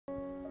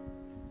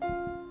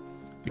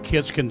The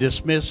kids can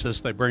dismiss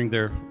as they bring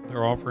their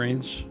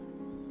offerings.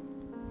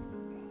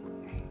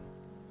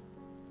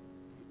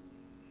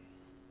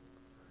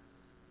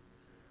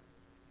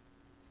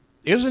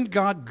 Isn't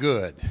God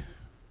good?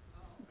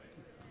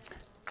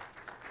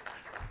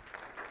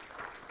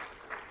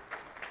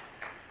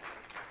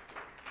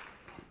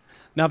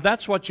 Now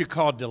that's what you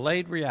call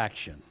delayed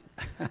reaction.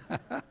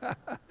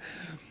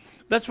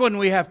 That's when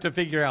we have to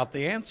figure out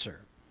the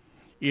answer.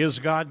 Is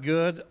God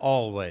good?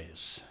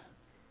 Always.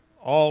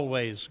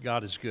 Always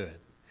God is good.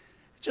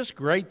 It's just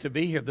great to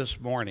be here this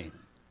morning.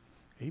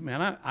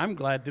 Amen. I'm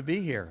glad to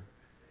be here.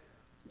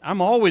 I'm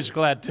always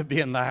glad to be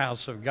in the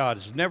house of God.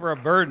 It's never a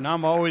burden.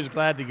 I'm always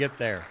glad to get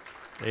there.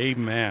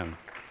 Amen.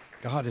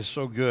 God is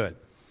so good.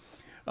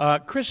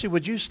 Chrissy,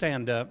 would you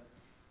stand up?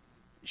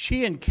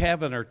 She and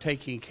Kevin are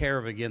taking care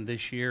of again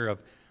this year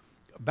of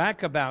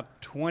back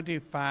about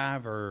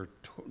 25 or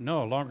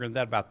no, longer than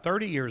that, about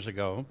 30 years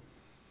ago,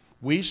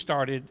 we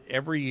started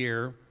every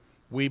year,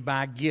 we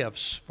buy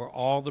gifts for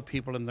all the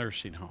people in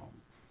nursing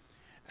home.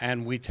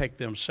 And we take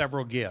them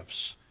several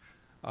gifts.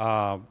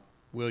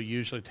 We'll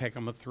usually take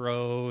them a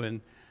throw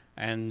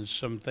and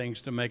some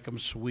things to make them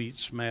sweet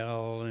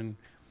smell. And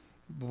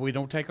we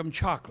don't take them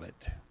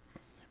chocolate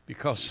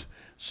because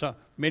so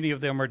many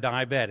of them are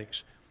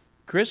diabetics.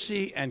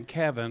 Chrissy and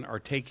Kevin are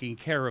taking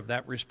care of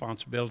that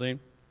responsibility.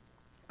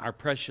 Our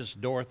precious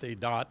Dorothy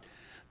Dot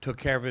took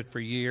care of it for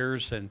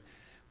years, and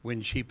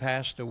when she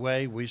passed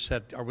away, we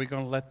said, are we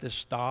going to let this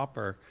stop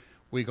or are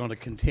we going to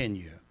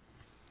continue?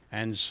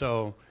 And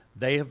so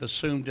they have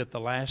assumed it the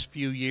last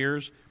few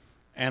years,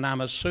 and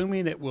I'm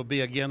assuming it will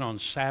be again on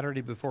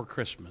Saturday before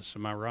Christmas.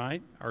 Am I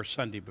right? Or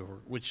Sunday before?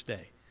 Which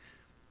day?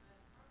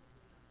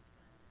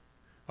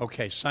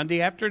 Okay,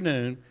 Sunday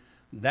afternoon.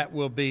 That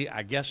will be,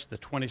 I guess, the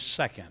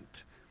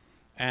 22nd.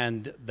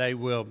 And they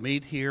will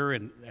meet here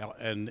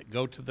and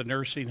go to the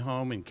nursing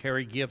home and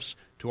carry gifts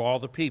to all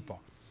the people.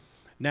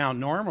 Now,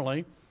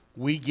 normally,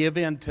 we give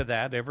in to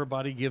that.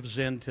 Everybody gives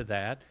in to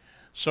that.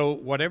 So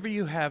whatever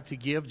you have to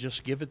give,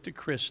 just give it to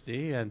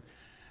Christy, and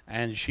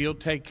she'll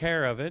take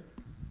care of it.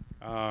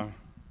 I've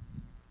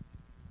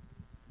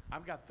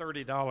got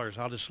 $30.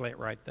 I'll just lay it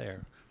right there.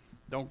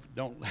 Don't.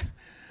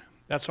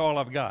 That's all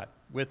I've got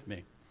with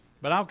me.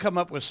 But I'll come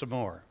up with some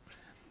more.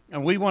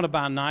 And we want to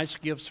buy nice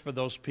gifts for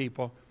those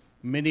people.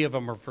 Many of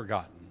them are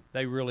forgotten.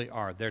 They really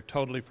are. They're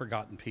totally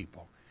forgotten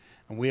people.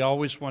 And we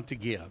always want to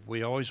give.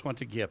 We always want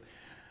to give.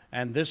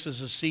 And this is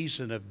a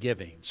season of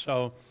giving.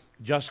 So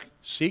just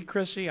see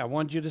Chrissy. I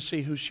want you to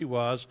see who she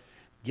was.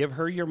 Give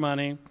her your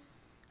money,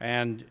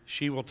 and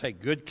she will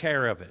take good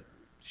care of it.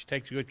 She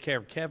takes good care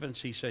of Kevin.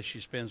 He says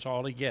she spends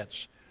all he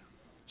gets.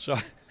 So,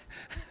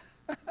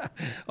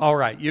 all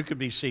right, you can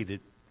be seated.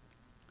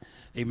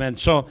 Amen.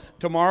 So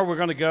tomorrow we're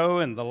going to go,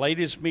 and the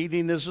latest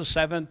meeting is the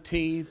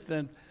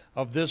 17th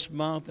of this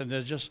month, and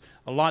there's just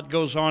a lot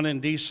goes on in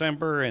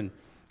December, and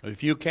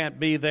if you can't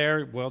be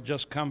there, well,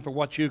 just come for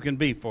what you can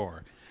be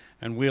for,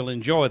 and we'll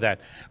enjoy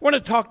that. I want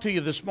to talk to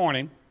you this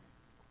morning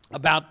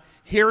about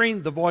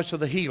hearing the voice of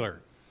the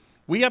healer.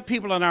 We have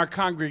people in our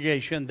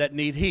congregation that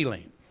need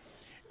healing.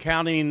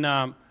 Counting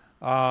the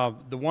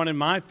one in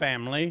my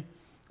family,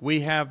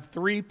 we have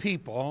 3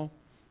 people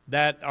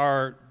that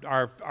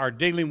are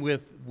dealing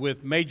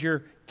with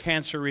major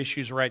cancer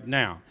issues right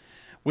now.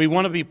 We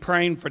want to be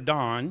praying for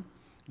Don.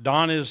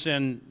 Don is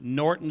in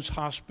Norton's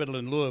Hospital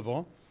in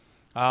Louisville.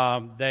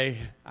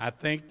 I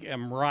think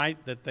am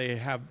right that they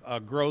have a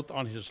growth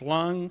on his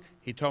lung,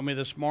 he told me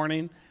this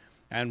morning,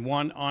 and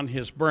one on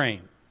his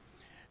brain.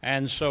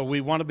 And so we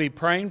want to be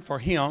praying for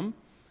him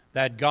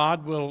that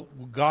God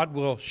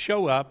will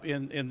show up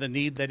in the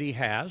need that he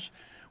has.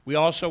 We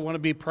also want to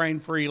be praying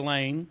for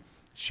Elaine.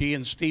 She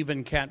and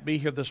Stephen can't be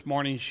here this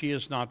morning. She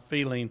is not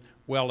feeling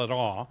well at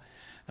all.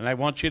 And I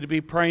want you to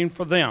be praying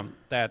for them,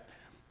 that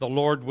the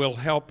Lord will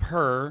help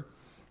her.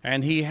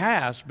 And he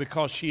has,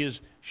 because she's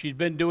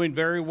been doing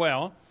very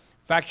well.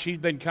 In fact, she's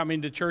been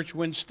coming to church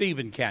when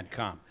Stephen can't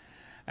come.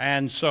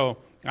 And so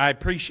I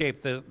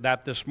appreciate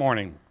that this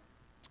morning.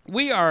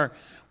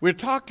 We're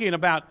talking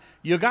about,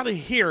 you got to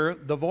hear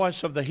the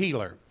voice of the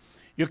healer.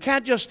 You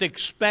can't just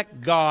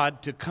expect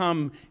God to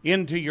come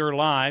into your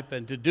life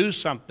and to do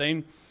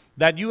something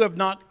that you have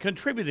not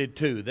contributed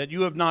to, that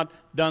you have not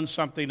done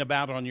something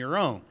about on your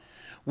own.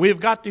 We've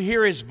got to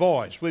hear his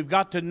voice. We've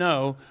got to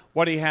know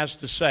what he has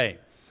to say.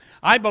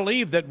 I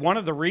believe that one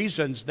of the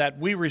reasons that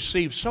we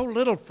receive so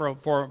little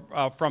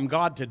from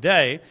God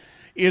today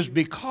is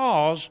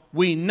because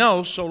we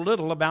know so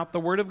little about the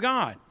Word of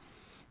God.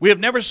 We have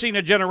never seen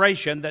a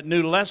generation that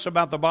knew less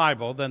about the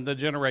Bible than the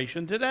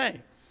generation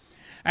today.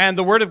 And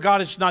the Word of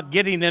God is not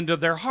getting into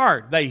their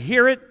heart. They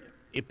hear it,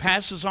 it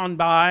passes on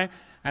by,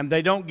 and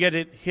they don't get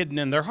it hidden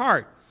in their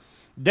heart.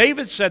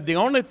 David said, the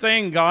only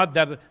thing, God,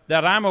 that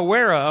I'm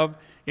aware of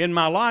in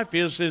my life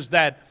is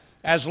that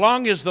as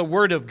long as the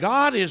Word of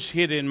God is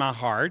hid in my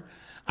heart,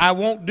 I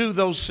won't do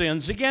those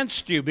sins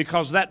against you,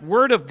 because that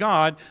Word of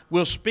God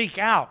will speak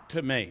out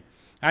to me,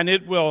 and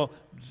it will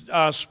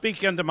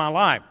speak into my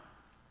life.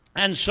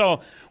 And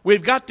so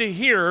we've got to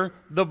hear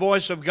the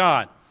voice of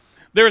God.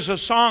 There's a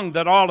song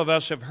that all of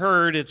us have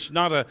heard. It's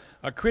not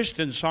a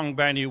Christian song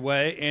by any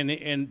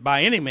way,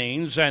 by any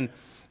means, and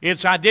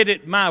it's I Did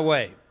It My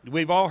Way.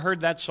 We've all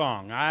heard that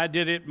song, I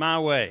Did It My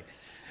Way.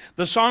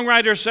 The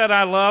songwriter said,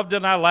 I loved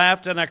and I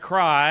laughed and I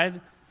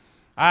cried.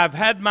 I've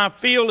had my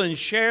fill and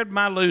shared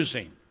my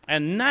losing.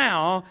 And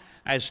now,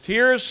 as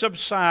tears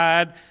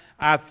subside,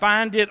 I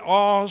find it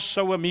all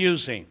so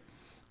amusing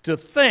to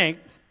think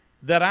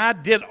that I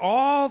did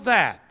all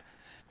that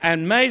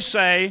and may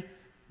say,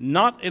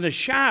 not in a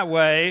shy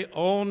way,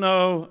 oh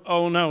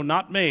no,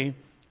 not me.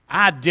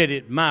 I did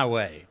it my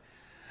way.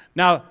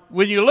 Now,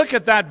 when you look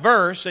at that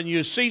verse and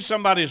you see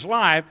somebody's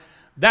life,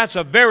 that's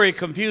a very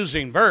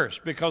confusing verse,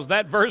 because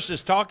that verse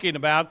is talking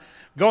about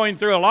going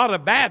through a lot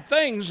of bad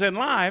things in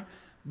life,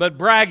 but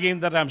bragging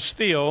that I'm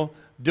still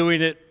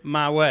doing it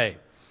my way.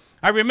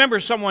 I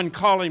remember someone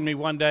calling me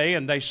one day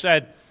and they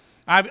said,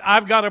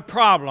 I've got a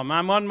problem.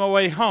 I'm on my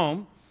way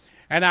home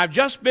and I've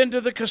just been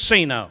to the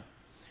casino.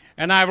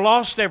 And I've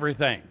lost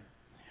everything.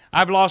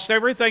 I've lost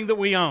everything that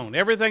we own,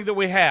 everything that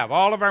we have,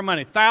 all of our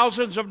money,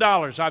 thousands of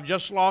dollars I've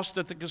just lost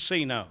at the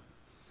casino.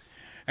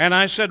 And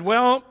I said,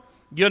 well,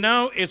 you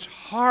know, it's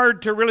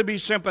hard to really be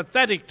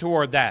sympathetic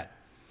toward that.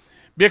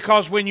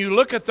 Because when you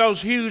look at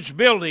those huge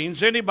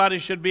buildings, anybody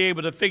should be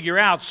able to figure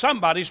out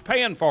somebody's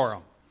paying for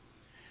them.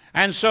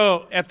 And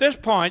so at this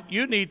point,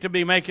 you need to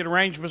be making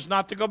arrangements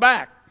not to go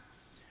back.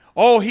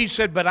 Oh, he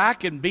said, but I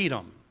can beat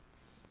them.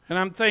 And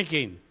I'm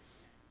thinking,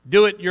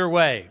 do it your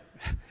way.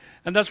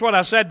 And that's what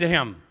I said to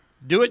him.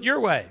 Do it your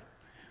way.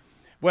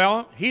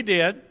 Well, he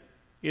did.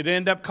 It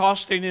ended up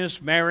costing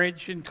his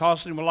marriage and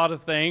costing him a lot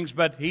of things,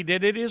 but he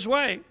did it his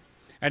way.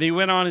 And he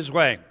went on his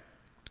way.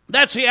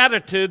 That's the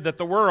attitude that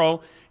the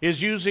world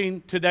is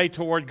using today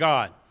toward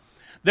God.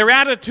 Their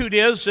attitude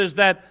is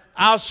that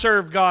I'll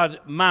serve God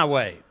my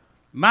way.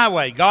 My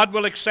way. God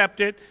will accept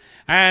it,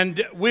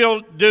 and we'll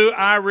do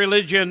our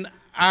religion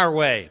our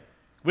way.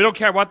 We don't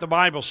care what the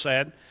Bible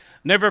said.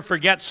 Never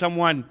forget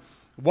someone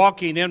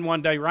walking in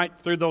one day right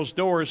through those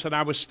doors, and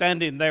I was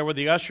standing there where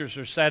the ushers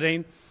are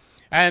sitting,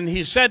 and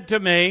he said to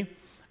me,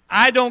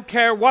 I don't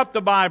care what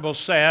the Bible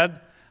said,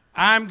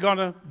 I'm going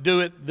to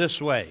do it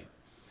this way.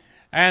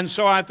 And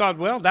so I thought,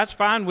 well, that's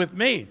fine with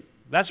me.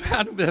 That's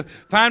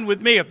fine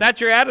with me. If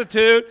that's your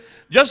attitude,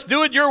 just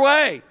do it your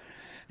way.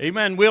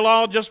 Amen. We'll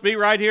all just be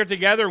right here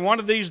together. One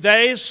of these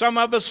days, some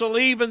of us will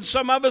leave and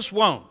some of us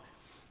won't.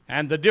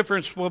 And the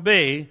difference will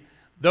be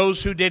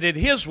those who did it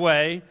his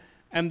way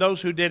and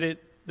those who did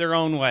it their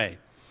own way.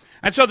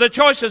 And so the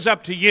choice is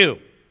up to you.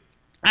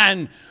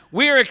 And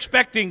we're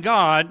expecting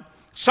God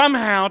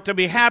somehow to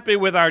be happy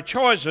with our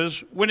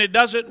choices when it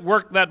doesn't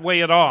work that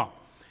way at all.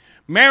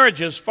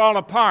 Marriages fall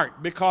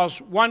apart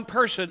because one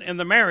person in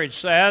the marriage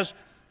says,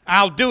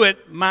 I'll do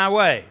it my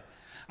way.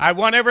 I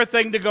want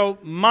everything to go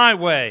my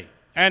way.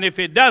 And if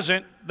it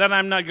doesn't, then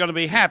I'm not going to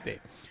be happy.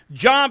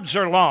 Jobs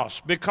are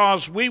lost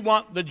because we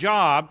want the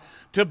job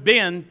to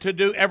bend to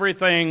do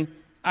everything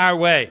our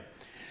way.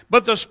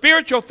 But the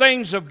spiritual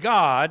things of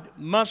God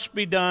must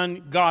be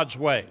done God's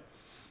way.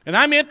 And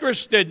I'm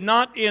interested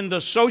not in the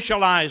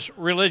socialized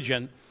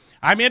religion.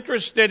 I'm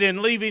interested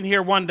in leaving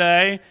here one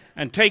day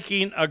and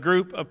taking a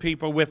group of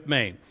people with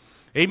me.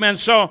 Amen.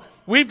 So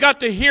we've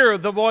got to hear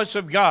the voice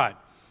of God,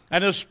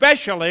 and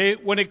especially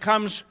when it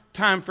comes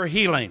time for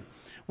healing.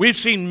 We've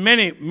seen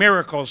many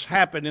miracles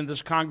happen in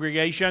this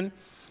congregation.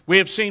 We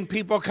have seen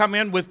people come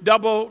in with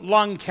double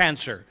lung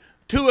cancer,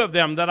 2 of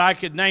them that I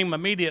could name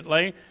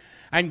immediately,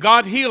 and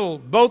God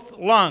healed both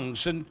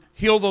lungs and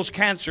healed those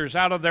cancers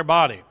out of their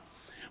body.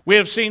 We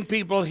have seen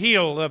people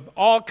healed of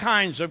all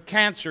kinds of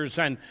cancers,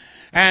 and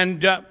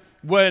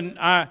when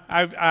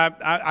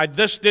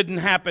this didn't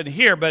happen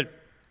here, but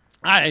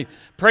I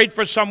prayed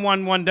for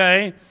someone one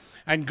day,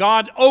 and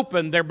God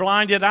opened their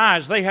blinded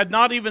eyes. They had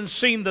not even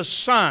seen the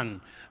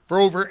sun for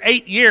over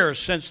 8 years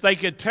since they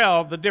could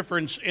tell the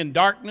difference in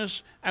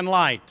darkness and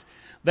light.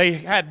 They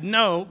had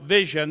no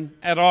vision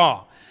at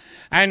all.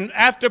 And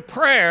after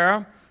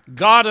prayer,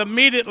 God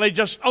immediately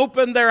just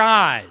opened their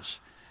eyes.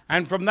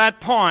 And from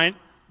that point,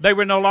 they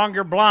were no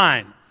longer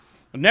blind.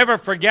 I'll never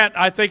forget,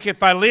 I think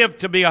if I live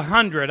to be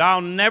 100,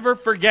 I'll never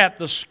forget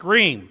the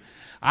scream.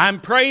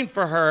 I'm praying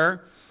for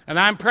her, and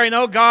I'm praying,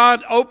 oh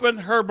God, open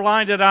her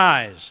blinded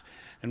eyes.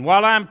 And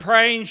while I'm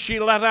praying, she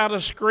let out a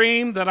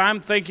scream that I'm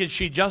thinking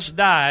she just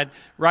died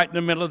right in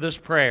the middle of this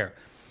prayer.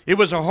 It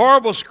was a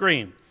horrible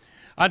scream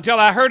until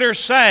I heard her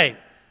say,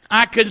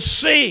 I can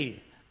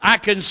see, I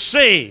can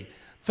see.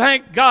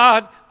 Thank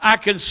God I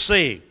can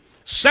see.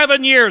 8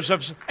 years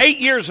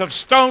of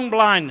stone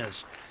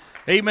blindness.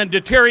 Amen.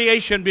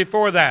 Deterioration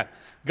before that.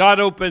 God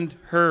opened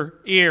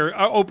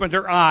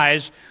her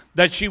eyes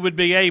that she would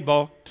be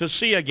able to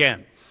see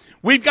again.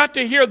 We've got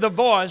to hear the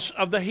voice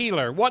of the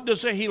healer. What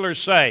does the healer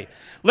say?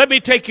 Let me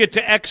take you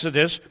to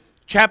Exodus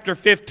chapter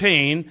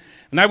 15,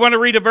 and I want to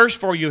read a verse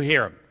for you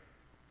here.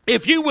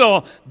 If you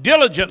will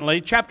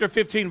diligently, chapter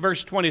 15,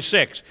 verse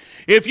 26,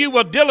 if you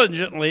will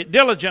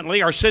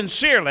diligently or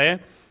sincerely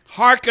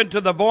hearken to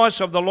the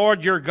voice of the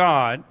Lord your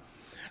God,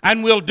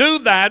 and will do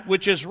that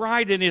which is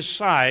right in his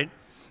sight,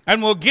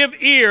 and will give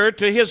ear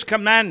to his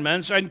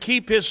commandments and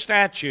keep his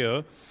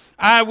statute,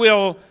 I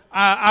will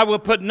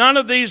put none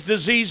of these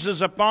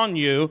diseases upon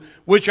you,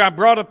 which I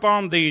brought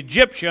upon the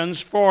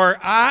Egyptians, for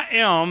I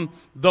am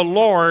the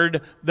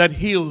Lord that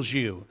heals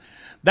you.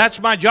 That's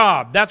my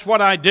job. That's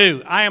what I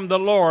do. I am the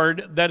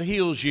Lord that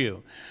heals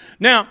you.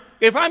 Now,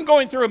 if I'm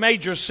going through a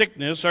major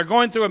sickness or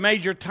going through a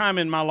major time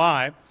in my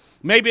life,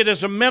 maybe it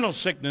is a mental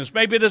sickness,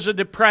 maybe it is a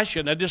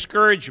depression, a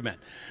discouragement,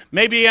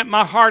 maybe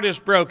my heart is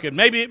broken,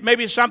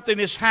 maybe something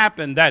has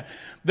happened that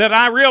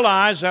I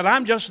realize that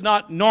I'm just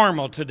not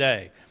normal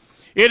today.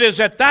 It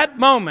is at that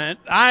moment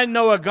I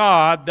know a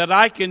God that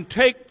I can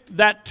take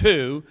that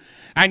to,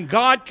 and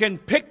God can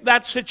pick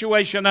that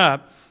situation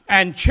up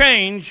and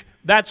change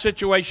that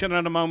situation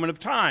in a moment of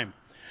time.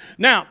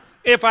 Now,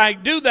 if I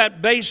do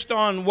that based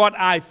on what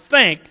I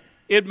think,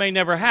 it may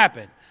never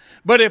happen.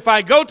 But if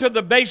I go to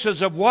the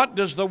basis of what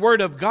does the Word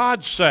of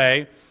God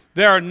say,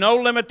 there are no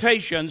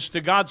limitations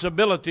to God's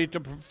ability to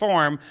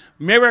perform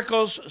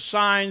miracles,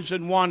 signs,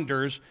 and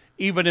wonders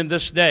even in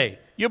this day.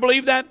 You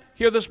believe that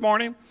here this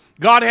morning?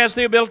 God has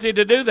the ability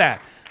to do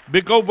that.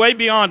 Go way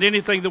beyond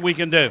anything that we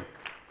can do.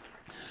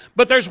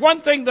 But there's one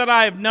thing that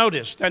I have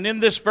noticed, and in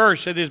this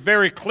verse it is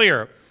very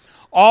clear.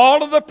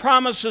 All of the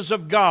promises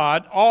of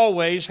God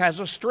always has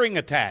a string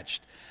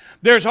attached.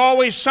 There's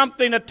always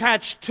something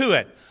attached to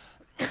it.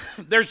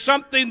 There's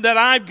something that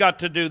I've got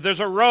to do.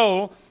 There's a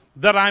role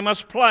that I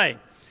must play.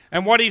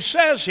 And what he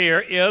says here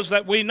is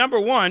that number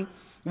one,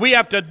 we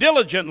have to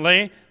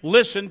diligently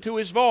listen to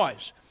his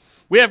voice.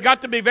 We have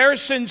got to be very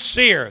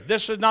sincere.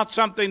 This is not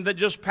something that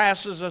just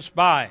passes us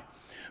by,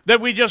 that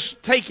we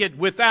just take it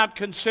without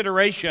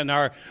consideration,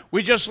 or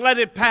we just let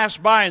it pass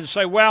by and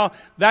say, well,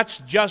 that's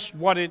just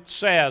what it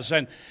says.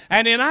 And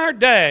in our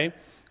day,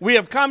 we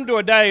have come to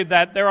a day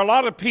that there are a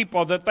lot of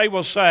people that they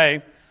will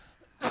say,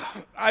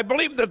 I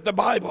believe that the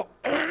Bible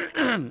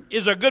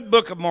is a good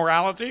book of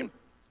morality.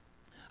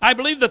 I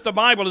believe that the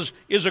Bible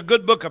is a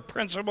good book of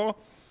principle,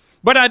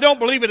 but I don't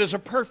believe it is a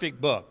perfect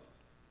book.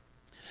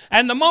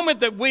 And the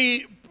moment that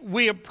we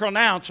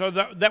pronounce, or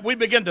that we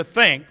begin to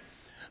think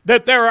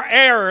that there are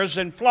errors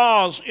and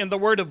flaws in the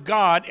Word of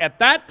God, at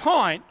that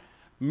point,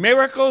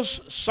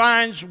 miracles,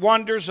 signs,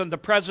 wonders, and the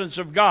presence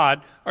of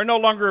God are no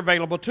longer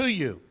available to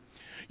you.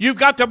 You've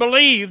got to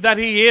believe that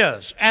He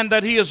is, and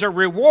that He is a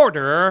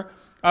rewarder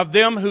of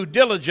them who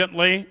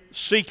diligently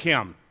seek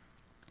Him.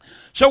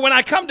 So when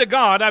I come to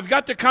God, I've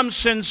got to come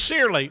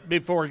sincerely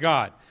before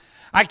God.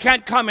 I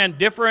can't come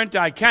indifferent.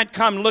 I can't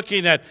come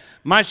looking at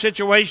my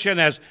situation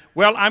as,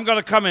 well, I'm going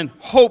to come and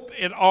hope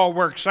it all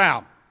works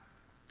out.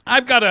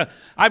 I've got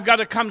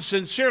to come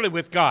sincerely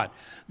with God.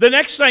 The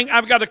next thing,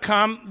 I've got to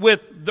come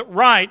with the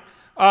right,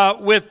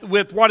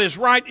 with what is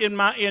right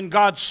in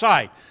God's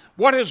sight.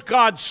 What has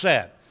God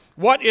said?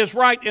 What is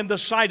right in the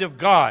sight of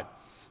God?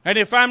 And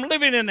if I'm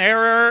living in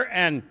error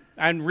and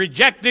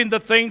rejecting the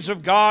things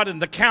of God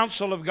and the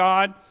counsel of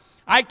God,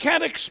 I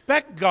can't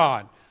expect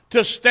God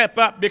to step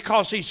up,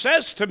 because He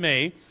says to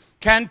me,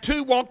 can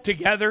two walk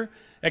together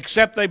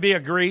except they be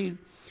agreed?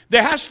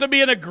 There has to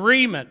be an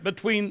agreement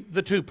between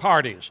the two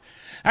parties.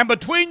 And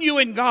between you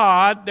and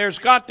God, there's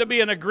got to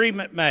be an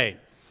agreement made.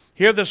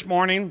 Here this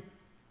morning,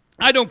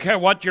 I don't care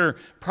what your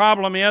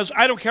problem is.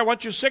 I don't care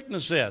what your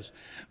sickness is.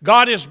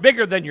 God is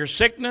bigger than your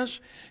sickness.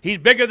 He's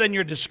bigger than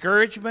your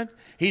discouragement.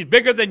 He's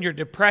bigger than your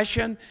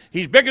depression.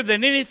 He's bigger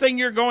than anything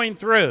you're going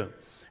through.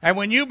 And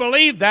when you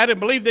believe that and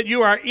believe that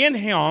you are in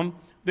Him,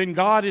 then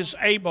God is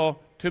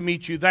able to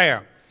meet you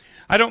there.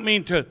 I don't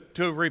mean to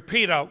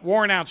repeat a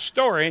worn-out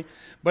story,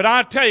 but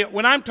I'll tell you,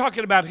 when I'm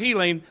talking about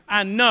healing,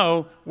 I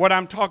know what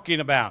I'm talking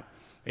about.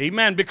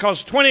 Amen.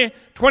 Because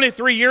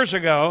 23 years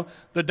ago,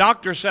 the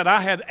doctor said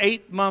I had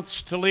 8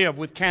 months to live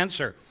with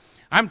cancer.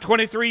 I'm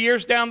 23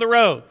 years down the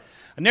road.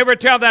 I never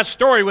tell that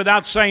story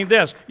without saying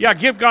this. Yeah,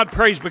 give God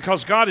praise,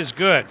 because God is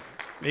good.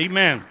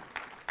 Amen.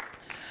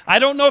 I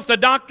don't know if the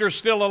doctor's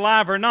still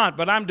alive or not,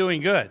 but I'm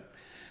doing good.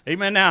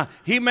 Amen. Now,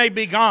 he may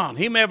be gone.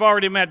 He may have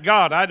already met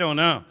God. I don't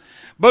know.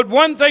 But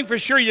one thing for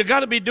sure, you got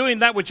to be doing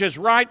that which is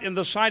right in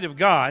the sight of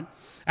God,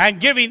 and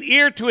giving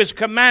ear to His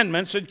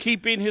commandments and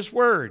keeping His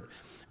word.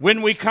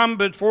 When we come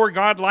before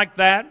God like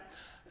that,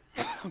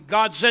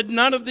 God said,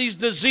 none of these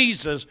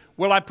diseases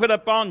will I put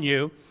upon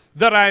you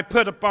that I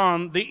put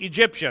upon the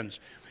Egyptians.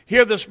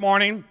 Here this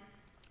morning,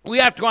 we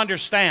have to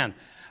understand,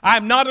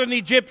 I'm not an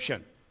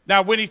Egyptian.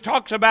 Now, when he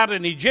talks about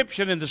an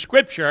Egyptian in the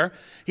Scripture,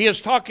 he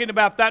is talking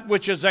about that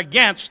which is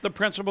against the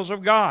principles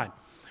of God.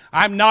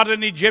 I'm not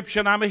an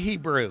Egyptian, I'm a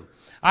Hebrew.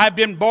 I've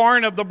been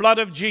born of the blood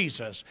of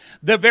Jesus.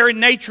 The very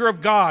nature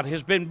of God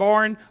has been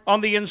born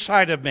on the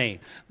inside of me.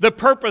 The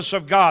purpose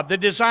of God, the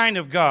design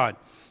of God.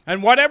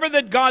 And whatever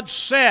that God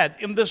said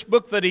in this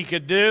book that He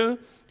could do,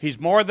 He's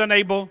more than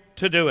able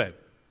to do it.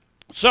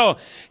 So,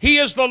 He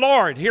is the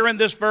Lord. Here in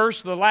this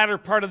verse, the latter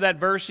part of that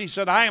verse, He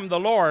said, I am the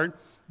Lord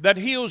that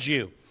heals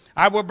you.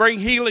 I will bring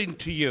healing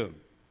to you.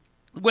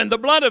 When the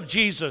blood of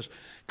Jesus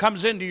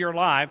comes into your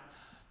life,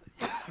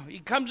 He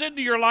comes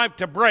into your life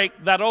to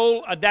break that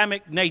old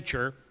Adamic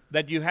nature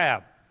that you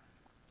have.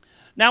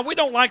 Now, we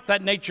don't like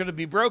that nature to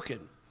be broken.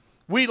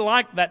 We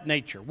like that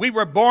nature. We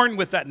were born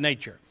with that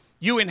nature.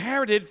 You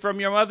inherited from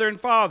your mother and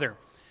father.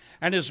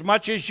 And as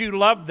much as you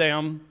loved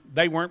them,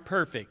 they weren't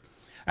perfect.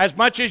 As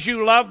much as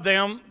you loved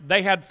them,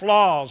 they had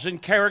flaws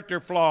and character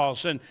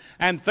flaws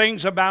and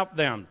things about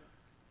them.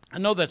 I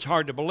know that's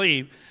hard to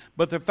believe,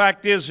 but the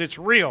fact is it's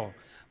real.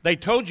 They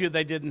told you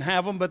they didn't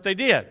have them, but they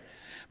did.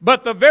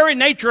 But the very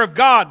nature of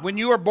God, when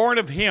you are born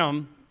of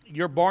Him,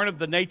 you're born of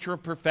the nature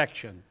of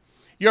perfection.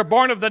 You're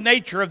born of the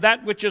nature of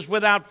that which is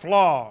without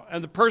flaw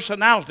and the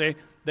personality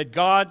that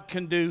God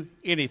can do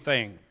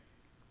anything.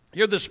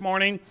 Here this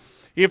morning,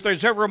 if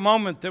there's ever a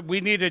moment that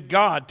we needed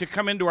God to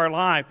come into our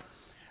life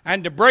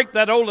and to break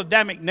that old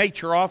Adamic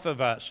nature off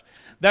of us,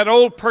 that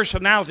old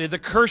personality, the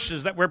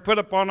curses that were put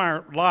upon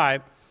our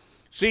life.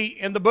 See,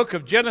 in the book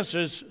of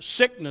Genesis,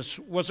 sickness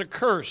was a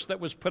curse that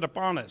was put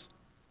upon us.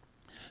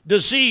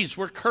 Disease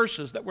were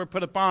curses that were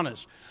put upon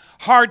us.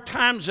 Hard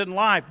times in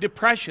life,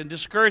 depression,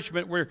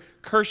 discouragement were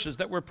curses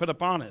that were put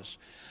upon us.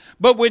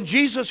 But when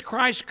Jesus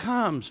Christ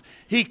comes,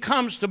 He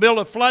comes to build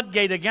a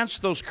floodgate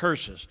against those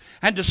curses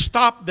and to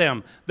stop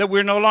them, that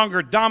we're no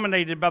longer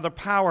dominated by the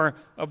power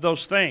of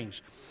those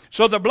things.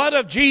 So the blood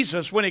of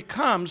Jesus, when it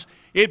comes,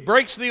 it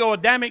breaks the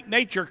Adamic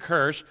nature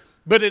curse,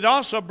 but it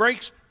also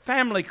breaks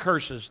family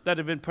curses that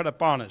have been put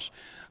upon us.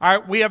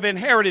 We have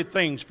inherited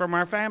things from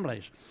our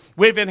families.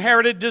 We've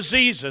inherited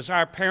diseases.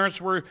 Our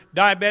parents were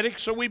diabetic,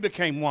 so we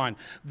became one.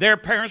 Their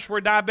parents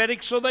were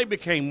diabetic, so they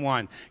became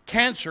one.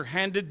 Cancer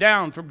handed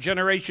down from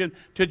generation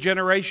to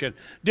generation.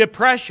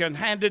 Depression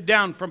handed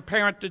down from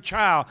parent to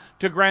child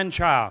to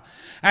grandchild.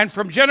 And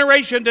from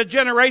generation to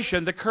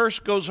generation, the curse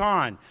goes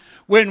on.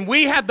 When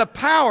we have the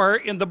power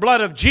in the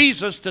blood of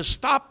Jesus to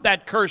stop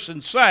that curse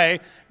and say,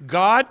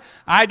 God,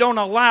 I don't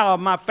allow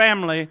my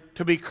family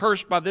to be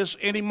cursed by this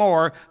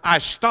anymore. I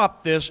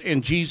stop this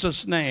in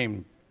Jesus'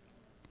 name.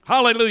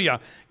 Hallelujah.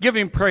 Give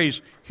Him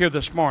praise here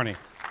this morning.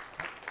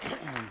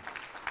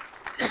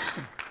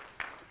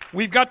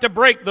 We've got to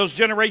break those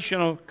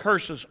generational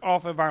curses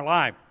off of our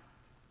life.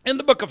 In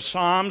the book of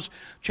Psalms,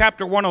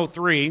 chapter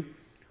 103,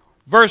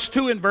 verse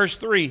 2 and verse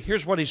 3,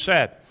 here's what he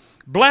said.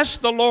 Bless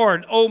the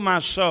Lord, O my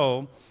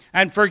soul,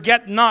 and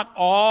forget not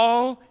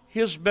all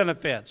His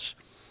benefits.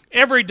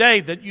 Every day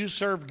that you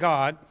serve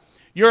God,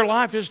 your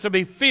life is to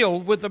be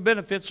filled with the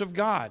benefits of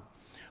God.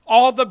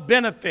 All the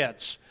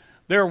benefits.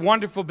 There are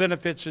wonderful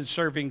benefits in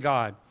serving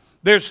God.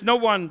 There's no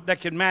one that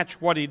can match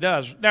what He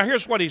does. Now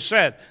here's what He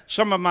said.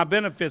 Some of my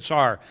benefits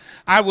are,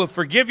 I will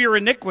forgive your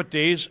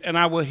iniquities and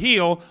I will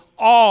heal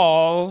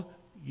all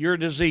your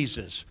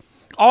diseases.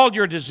 All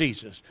your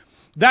diseases.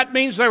 That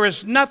means there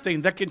is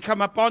nothing that can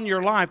come upon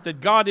your life that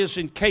God is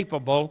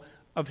incapable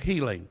of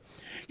healing.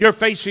 You're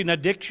facing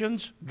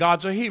addictions.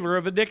 God's a healer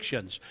of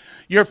addictions.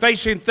 You're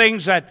facing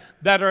things that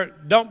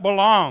don't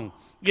belong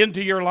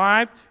into your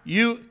life.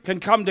 You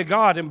can come to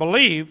God and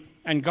believe,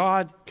 and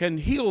God can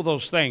heal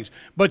those things.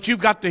 But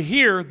you've got to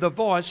hear the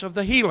voice of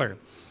the healer.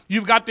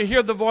 You've got to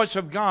hear the voice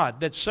of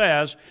God that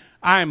says,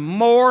 I'm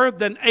more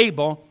than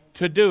able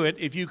to do it.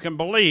 If you can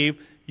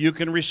believe, you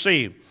can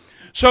receive.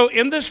 So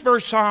in this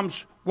verse,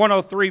 Psalms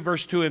 103,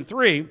 verse 2 and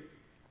 3,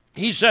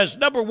 he says,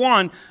 number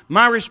one,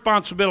 my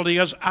responsibility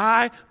is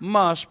I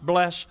must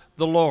bless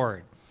the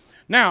Lord.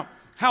 Now,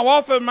 how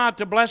often am I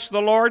to bless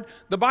the Lord?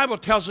 The Bible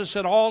tells us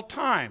at all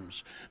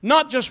times.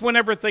 Not just when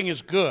everything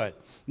is good.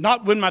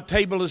 Not when my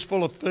table is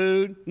full of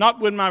food. Not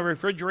when my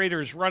refrigerator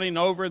is running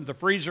over and the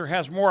freezer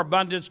has more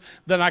abundance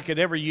than I could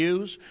ever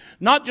use.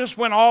 Not just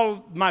when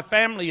all my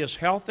family is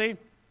healthy.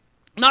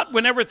 Not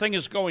when everything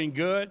is going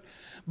good.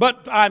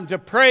 But I'm to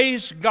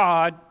praise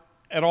God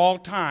at all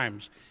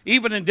times.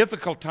 Even in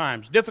difficult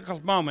times,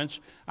 difficult moments,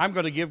 I'm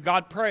going to give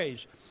God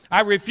praise.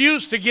 I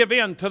refuse to give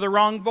in to the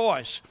wrong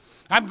voice.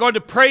 I'm going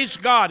to praise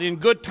God in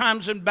good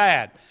times and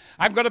bad.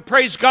 I'm going to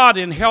praise God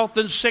in health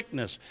and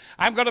sickness.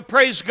 I'm going to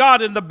praise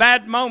God in the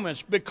bad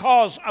moments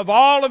because of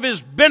all of His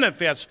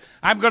benefits.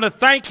 I'm going to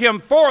thank Him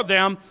for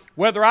them.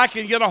 Whether I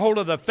can get a hold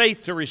of the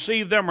faith to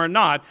receive them or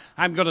not,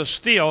 I'm going to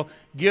still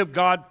give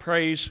God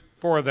praise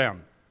for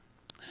them.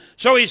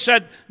 So he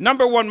said,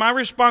 number one, my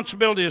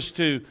responsibility is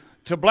to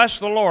bless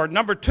the Lord.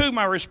 Number two,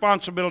 my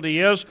responsibility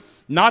is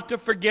not to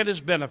forget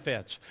His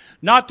benefits.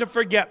 Not to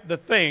forget the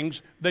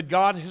things that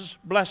God has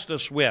blessed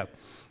us with.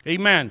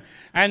 Amen.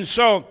 And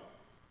so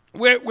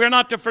we're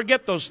not to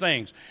forget those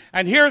things.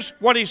 And here's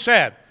what he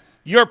said.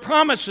 Your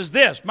promise is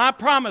this. My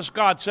promise,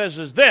 God says,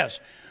 is this.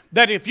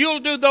 That if you'll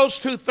do those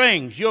two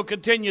things, you'll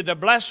continue to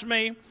bless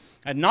me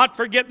and not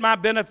forget my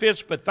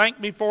benefits, but thank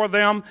me for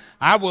them.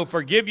 I will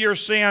forgive your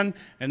sin,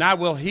 and I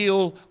will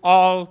heal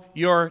all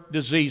your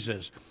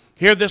diseases.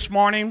 Here this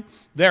morning,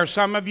 there are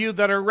some of you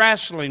that are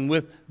wrestling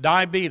with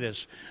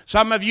diabetes.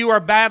 Some of you are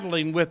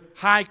battling with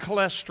high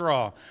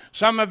cholesterol.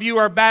 Some of you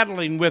are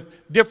battling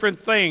with different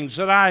things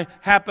that I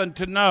happen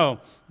to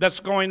know that's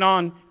going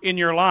on in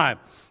your life.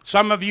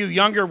 Some of you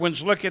younger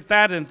ones look at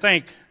that and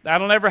think,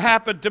 that'll never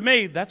happen to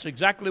me. That's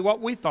exactly what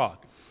we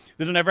thought.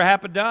 It'll never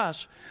happen to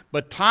us.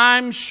 But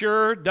time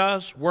sure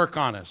does work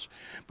on us.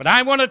 But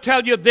I want to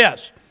tell you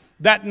this,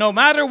 that no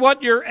matter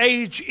what your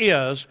age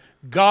is,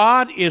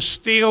 God is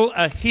still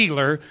a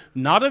healer,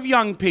 not of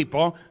young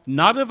people,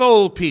 not of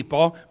old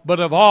people, but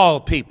of all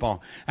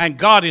people. And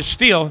God is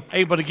still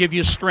able to give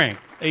you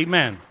strength.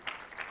 Amen.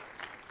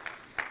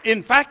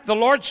 In fact, the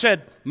Lord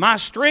said, my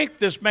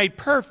strength is made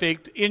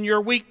perfect in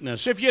your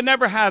weakness. If you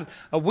never had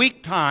a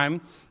weak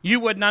time, you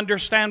wouldn't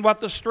understand what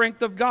the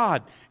strength of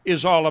God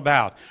is all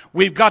about.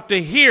 We've got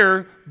to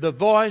hear the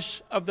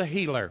voice of the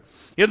healer.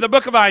 In the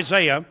book of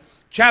Isaiah,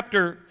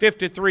 chapter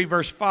 53,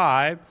 verse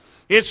 5,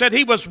 it said,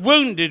 he was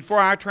wounded for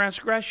our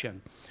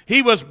transgression.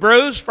 He was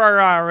bruised for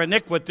our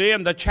iniquity,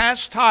 and the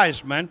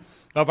chastisement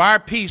of our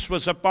peace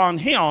was upon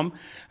him,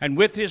 and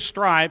with his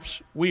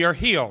stripes we are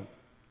healed.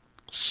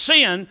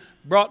 Sin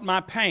brought my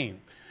pain.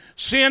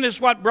 Sin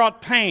is what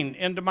brought pain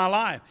into my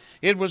life.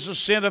 It was the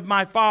sin of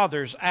my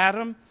fathers,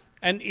 Adam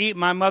and Eve,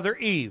 my mother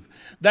Eve,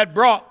 that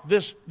brought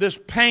this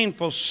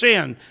painful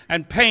sin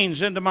and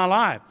pains into my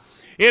life.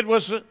 It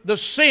was the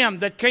sin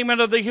that came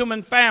into the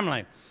human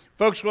family.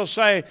 Folks will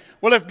say,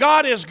 well, if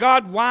God is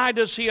God, why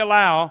does he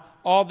allow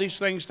all these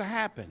things to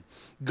happen?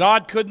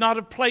 God could not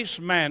have placed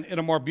man in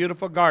a more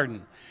beautiful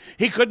garden.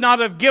 He could not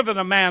have given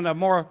a man a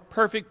more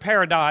perfect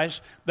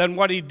paradise than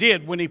what he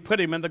did when he put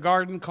him in the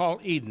garden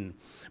called Eden.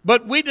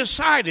 But we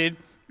decided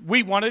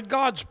we wanted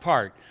God's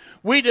part.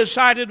 We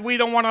decided we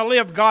don't want to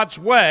live God's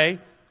way.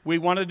 We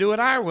want to do it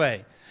our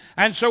way.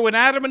 And so when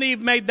Adam and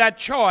Eve made that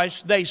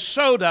choice, they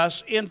sowed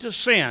us into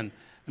sin.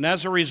 And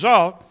as a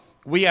result,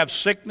 we have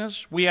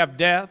sickness, we have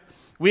death,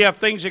 we have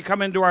things that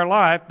come into our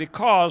life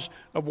because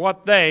of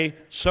what they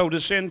sowed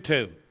us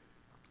into.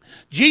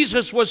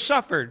 Jesus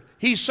suffered.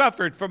 He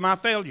suffered for my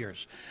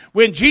failures.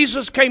 When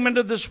Jesus came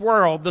into this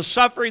world, the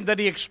suffering that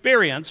he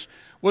experienced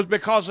was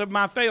because of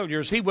my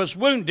failures. He was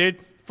wounded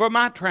for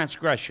my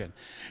transgression.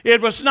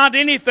 It was not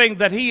anything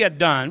that he had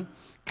done.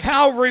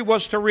 Calvary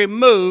was to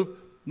remove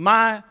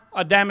my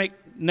Adamic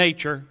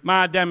nature,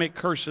 my Adamic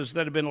curses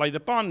that had been laid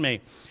upon me.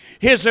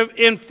 His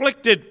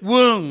inflicted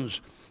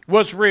wounds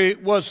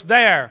was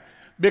there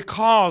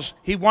because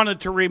he wanted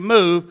to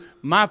remove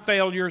my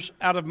failures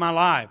out of my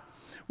life.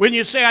 When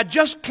you say, I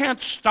just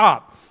can't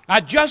stop,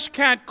 I just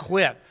can't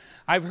quit.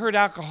 I've heard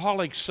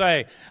alcoholics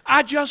say,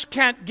 I just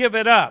can't give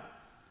it up.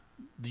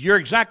 You're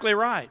exactly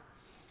right.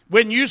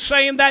 When you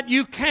saying that,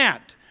 you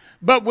can't.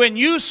 But when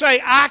you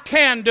say, I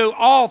can do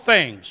all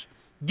things,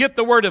 get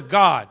the word of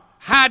God.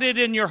 Hide it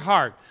in your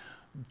heart.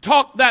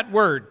 Talk that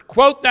word.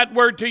 Quote that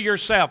word to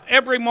yourself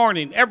every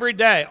morning, every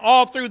day,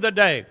 all through the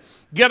day.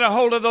 Get a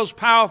hold of those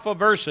powerful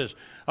verses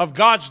of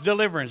God's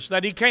deliverance,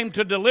 that he came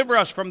to deliver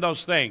us from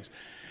those things.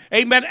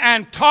 Amen.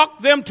 And talk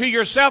them to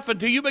yourself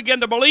until you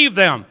begin to believe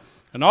them.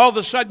 And all of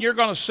a sudden you're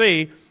going to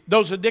see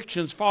those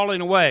addictions falling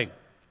away.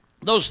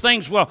 Those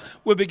things will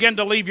begin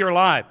to leave your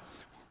life.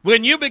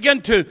 When you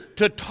begin to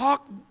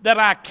talk that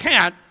I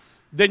can't,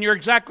 then you're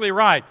exactly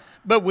right.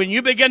 But when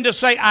you begin to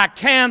say I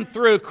can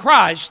through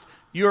Christ,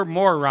 you're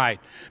more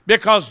right.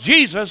 Because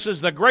Jesus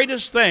is the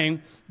greatest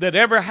thing that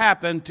ever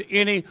happened to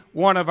any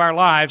one of our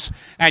lives.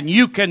 And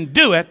you can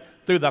do it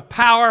through the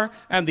power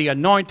and the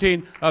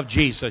anointing of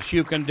Jesus.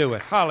 You can do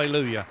it.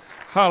 Hallelujah.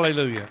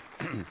 Hallelujah.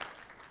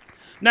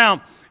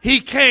 Now, he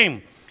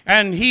came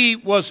and he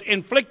was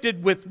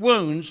inflicted with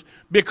wounds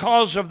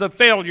because of the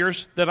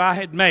failures that I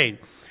had made.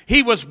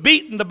 He was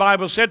beaten, the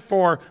Bible said,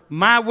 for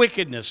my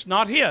wickedness,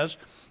 not his.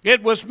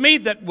 It was me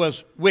that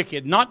was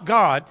wicked, not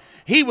God.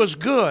 He was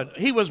good.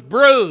 He was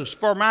bruised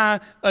for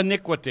my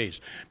iniquities.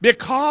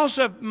 Because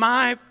of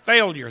my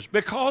failures,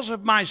 because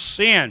of my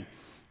sin,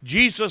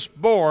 Jesus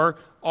bore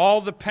all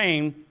the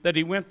pain that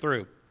he went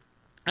through.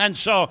 And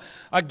so,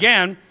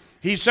 again,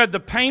 he said the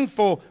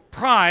painful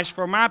price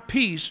for my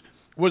peace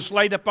was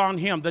laid upon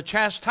him. The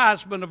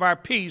chastisement of our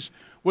peace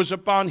was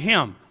upon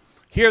him.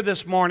 Here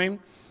this morning,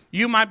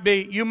 you might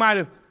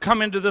have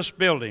come into this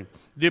building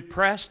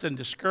depressed and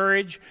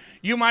discouraged.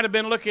 You might have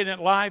been looking at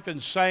life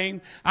and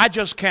saying, I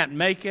just can't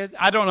make it.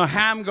 I don't know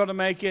how I'm going to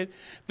make it.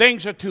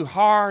 Things are too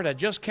hard. I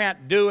just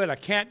can't do it. I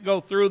can't go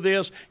through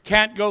this,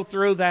 can't go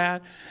through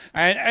that.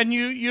 And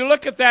you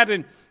look at that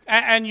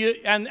and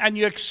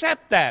you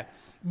accept that.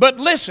 But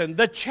listen,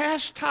 the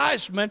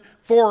chastisement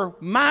for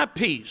my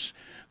peace.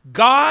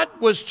 God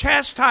was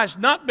chastised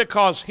not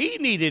because he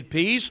needed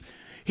peace.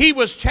 He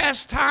was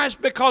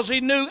chastised because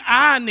he knew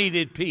I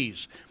needed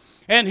peace.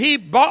 And he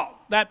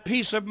bought that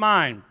peace of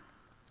mind.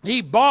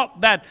 He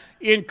bought that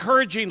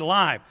encouraging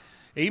life.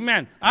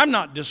 Amen. I'm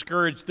not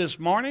discouraged this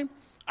morning.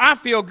 I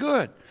feel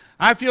good.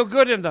 I feel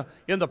good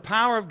in the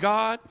power of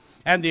God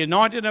and the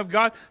anointing of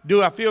God.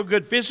 Do I feel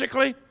good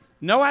physically?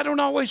 No, I don't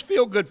always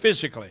feel good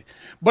physically.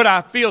 But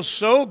I feel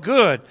so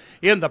good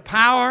in the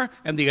power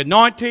and the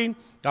anointing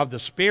of the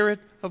Spirit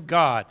of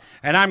God.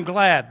 And I'm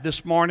glad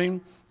this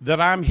morning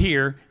that I'm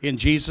here in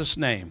Jesus'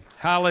 name.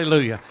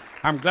 Hallelujah.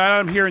 I'm glad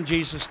I'm here in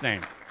Jesus'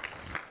 name.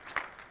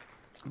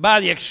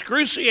 By the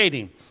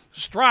excruciating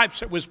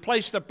stripes that was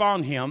placed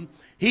upon him,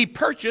 he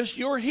purchased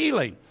your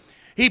healing.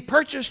 He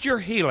purchased your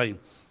healing.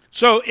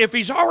 So if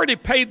he's already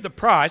paid the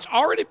price,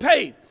 already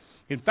paid,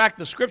 In fact,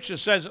 the scripture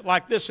says it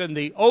like this in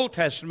the Old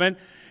Testament.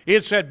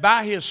 It said,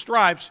 by his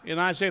stripes, in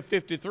Isaiah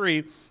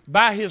 53,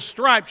 by his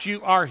stripes you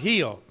are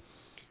healed.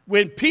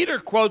 When Peter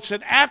quotes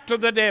it after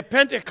the day of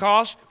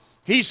Pentecost,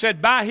 he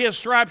said, by his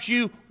stripes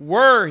you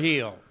were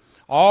healed.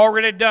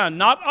 Already done.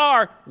 Not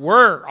are,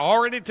 were.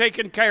 Already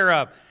taken care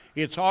of.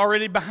 It's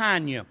already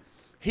behind you.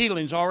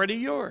 Healing's already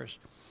yours.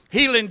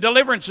 Healing,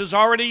 deliverance is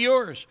already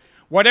yours.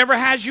 Whatever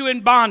has you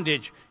in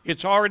bondage,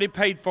 it's already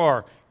paid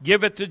for.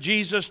 Give it to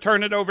Jesus,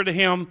 turn it over to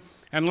him,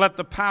 and let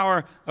the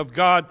power of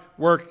God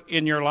work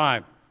in your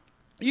life.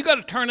 You got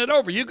to turn it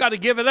over. You got to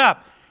give it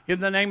up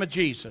in the name of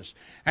Jesus.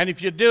 And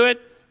if you do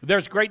it,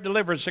 there's great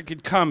deliverance that can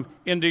come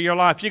into your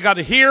life. You got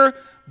to hear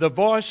the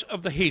voice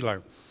of the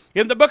healer.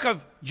 In the book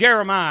of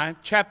Jeremiah,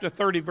 chapter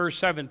 30, verse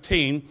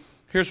 17,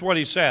 here's what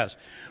he says.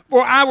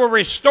 For I will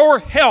restore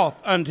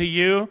health unto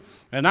you,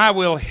 and I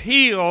will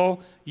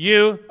heal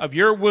you of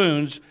your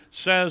wounds,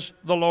 says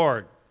the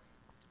Lord.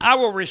 I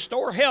will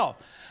restore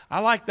health.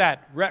 I like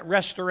that,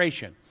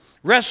 restoration.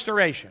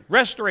 Restoration,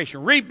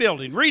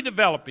 rebuilding,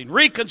 redeveloping,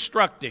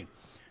 reconstructing.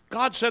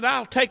 God said,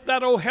 I'll take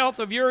that old health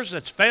of yours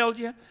that's failed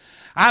you.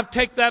 I'll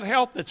take that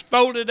health that's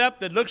folded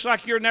up, that looks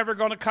like you're never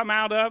going to come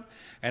out of,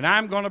 and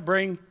I'm going to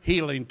bring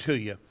healing to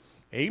you.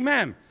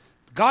 Amen.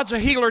 God's a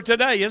healer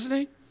today, isn't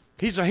he?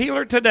 He's a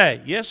healer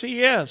today. Yes,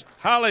 he is.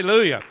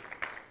 Hallelujah.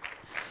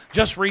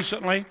 Just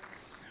recently,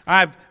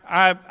 I've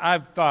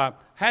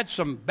had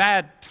some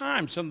bad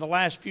times in the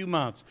last few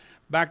months.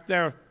 Back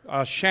there,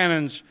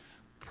 Shannon's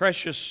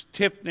precious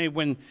Tiffany,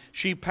 when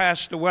she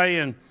passed away,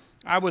 and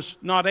I was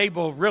not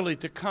able really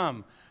to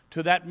come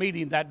to that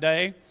meeting that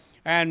day,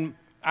 and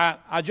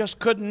I just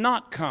could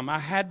not come. I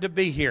had to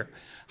be here.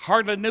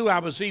 Hardly knew I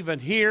was even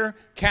here.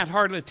 Can't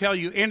hardly tell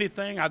you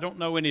anything. I don't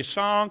know any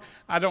song.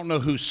 I don't know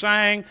who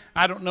sang.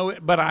 I don't know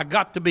it, but I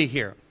got to be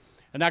here.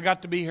 And I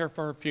got to be here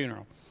for her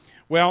funeral.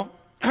 Well,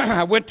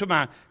 I went to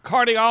my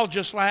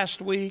cardiologist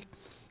last week,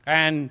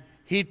 and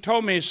he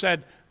told me, he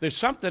said, there's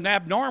something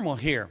abnormal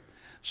here.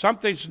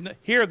 Something's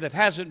here that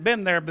hasn't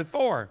been there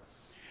before.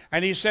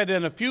 And he said,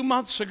 in a few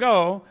months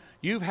ago,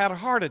 you've had a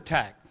heart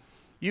attack.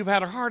 You've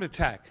had a heart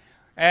attack.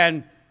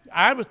 And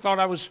I thought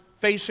I was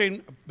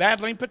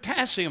battling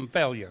potassium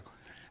failure.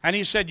 And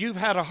he said, you've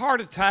had a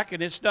heart attack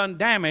and it's done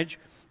damage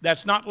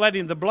that's not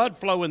letting the blood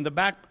flow in the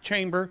back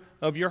chamber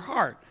of your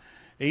heart.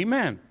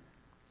 Amen.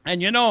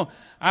 And you know,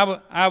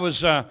 I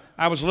was a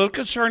little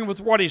concerned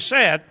with what he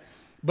said,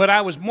 but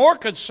I was more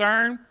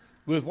concerned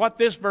with what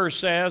this verse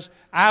says,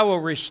 I will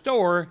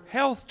restore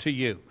health to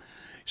you.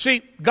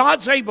 See,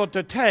 God's able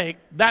to take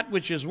that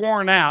which is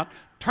worn out,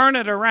 turn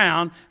it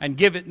around, and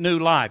give it new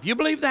life. You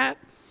believe that?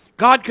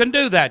 God can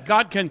do that.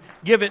 God can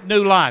give it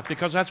new life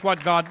because that's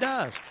what God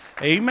does.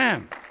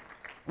 Amen.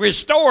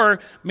 Restore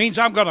means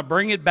I'm going to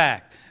bring it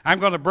back. I'm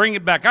going to bring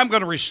it back. I'm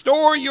going to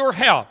restore your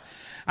health.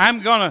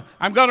 I'm going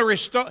to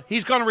restore,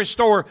 he's going to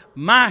restore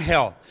my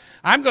health.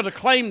 I'm going to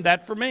claim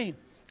that for me.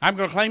 I'm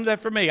going to claim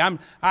that for me.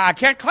 I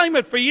can't claim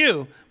it for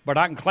you, but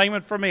I can claim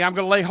it for me. I'm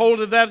going to lay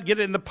hold of that, get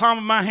it in the palm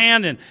of my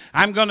hand, and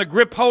I'm going to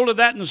grip hold of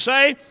that and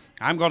say,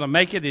 I'm going to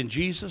make it in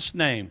Jesus'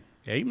 name.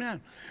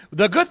 Amen.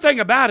 The good thing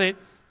about it,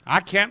 I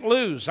can't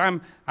lose.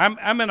 I'm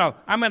in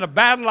a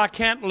battle I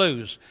can't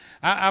lose.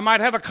 I might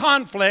have a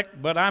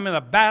conflict, but I'm in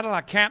a battle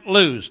I can't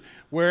lose.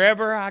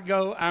 Wherever I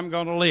go, I'm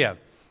going to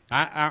live.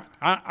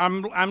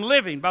 I'm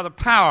living by the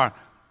power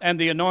and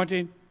the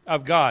anointing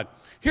of God.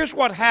 Here's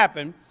what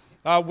happened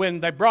when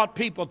they brought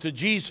people to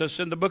Jesus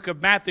in the book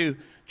of Matthew,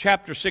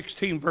 chapter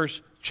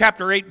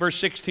 8, verse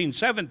 16,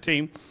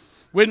 17.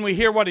 When we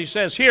hear what he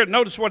says here,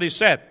 notice what he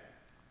said.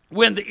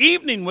 When the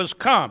evening was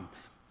come,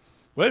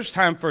 well, it was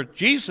time for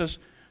Jesus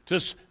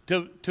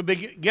to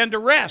begin to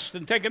rest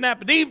and take a nap.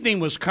 But evening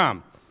was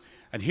come,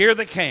 and here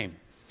they came.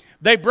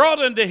 They brought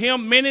unto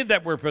him many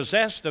that were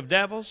possessed of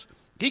devils.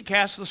 He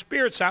cast the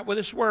spirits out with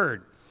his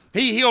word.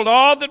 He healed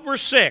all that were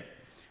sick,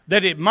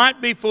 that it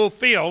might be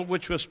fulfilled,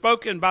 which was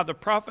spoken by the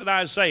prophet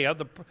Isaiah,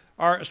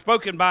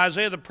 spoken by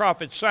Isaiah the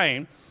prophet,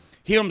 saying,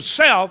 He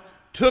himself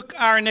took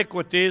our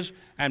iniquities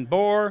and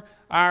bare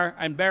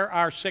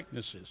our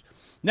sicknesses.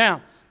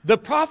 Now, the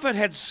prophet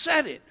had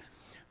said it.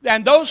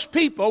 And those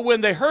people,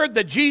 when they heard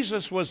that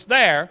Jesus was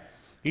there,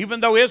 even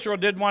though Israel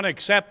didn't want to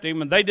accept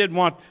him and they didn't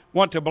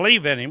want to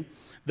believe in him,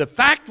 the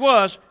fact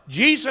was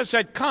Jesus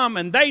had come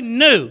and they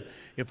knew,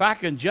 if I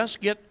can just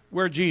get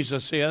where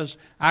Jesus is,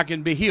 I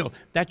can be healed.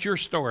 That's your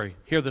story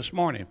here this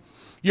morning.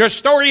 Your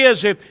story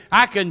is, if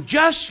I can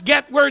just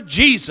get where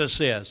Jesus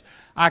is,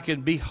 I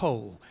can be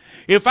whole.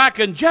 If I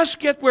can just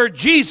get where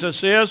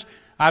Jesus is,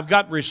 I've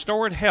got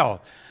restored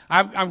health.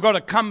 I'm going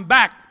to come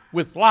back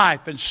with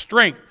life and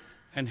strength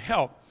and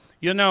help.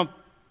 You know,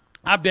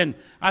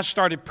 I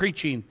started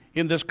preaching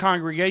in this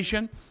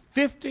congregation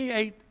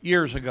 58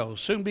 years ago,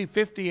 soon be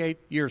 58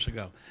 years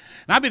ago.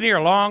 And I've been here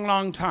a long,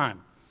 long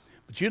time.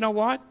 But you know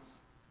what?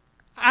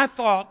 I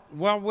thought,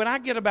 well, when I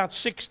get about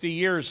 60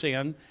 years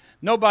in,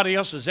 nobody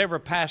else has ever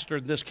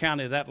pastored this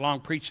county that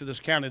long, preached in this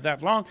county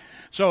that long,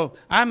 so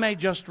I may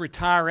just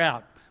retire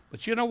out.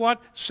 But you know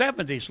what?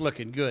 70's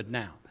looking good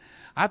now.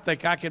 I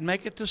think I can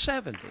make it to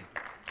 70.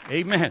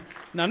 Amen.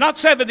 Now, not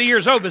 70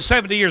 years old, but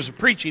 70 years of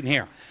preaching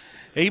here.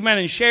 Amen.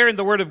 And sharing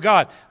the Word of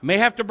God. May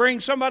have to bring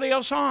somebody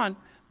else on,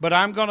 but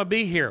I'm going to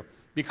be here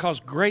because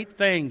great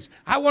things.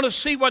 I want to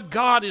see what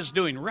God is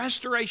doing.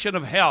 Restoration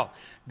of health.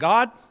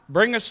 God,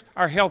 bring us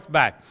our health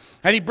back.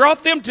 And He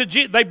brought them to,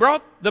 they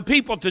brought the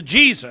people to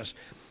Jesus.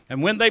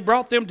 And when they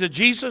brought them to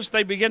Jesus,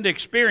 they began to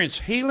experience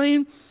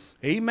healing.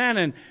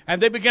 Amen.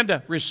 And they began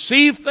to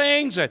receive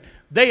things that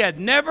they had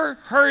never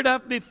heard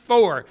of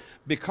before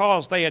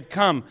because they had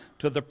come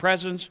to the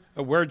presence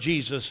of where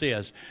Jesus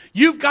is.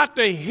 You've got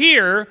to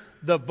hear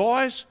the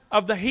voice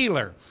of the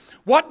healer.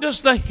 What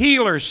does the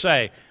healer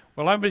say?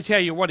 Well, let me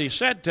tell you what he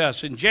said to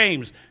us in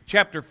James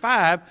chapter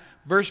 5,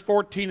 verse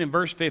 14 and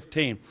verse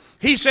 15.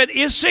 He said,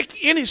 is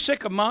any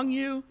sick among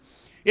you?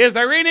 Is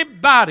there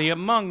anybody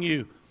among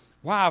you?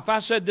 Wow, if I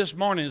said this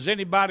morning, has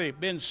anybody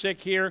been sick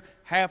here?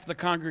 Half the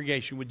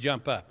congregation would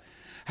jump up.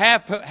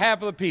 Half of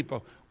the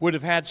people would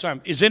have had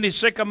some. Is any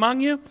sick among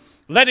you?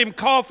 Let him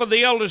call for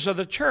the elders of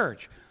the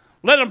church.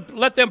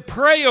 Let them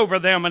pray over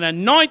them and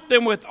anoint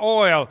them with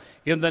oil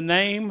in the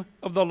name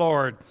of the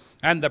Lord.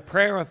 And the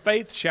prayer of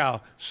faith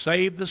shall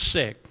save the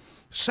sick.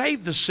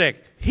 Save the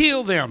sick.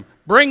 Heal them.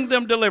 Bring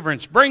them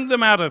deliverance. Bring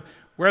them out of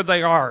where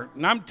they are.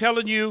 And I'm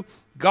telling you,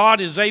 God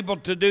is able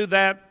to do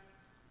that.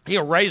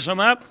 He'll raise them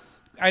up.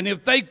 And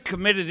if they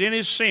committed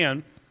any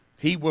sin,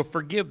 He will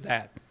forgive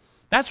that.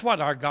 That's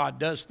what our God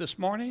does this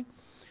morning.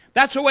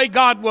 That's the way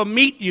God will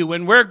meet you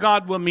and where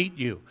God will meet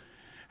you.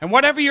 And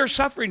whatever you're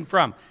suffering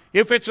from,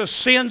 if it's a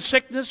sin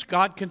sickness,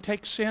 God can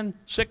take sin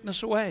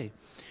sickness away.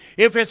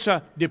 If it's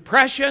a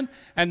depression,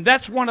 and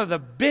that's one of the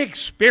big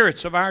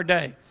spirits of our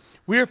day.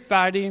 We're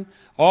fighting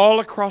all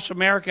across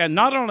America, and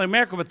not only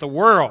America, but the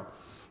world.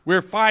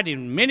 We're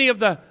fighting. Many of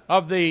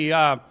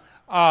the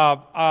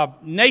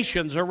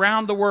nations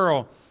around the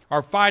world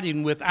are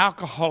fighting with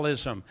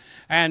alcoholism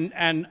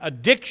and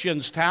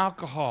addictions to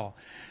alcohol.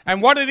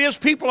 And what it is,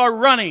 people are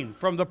running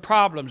from the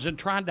problems and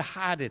trying to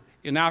hide it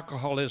in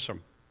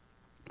alcoholism.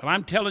 But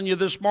I'm telling you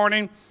this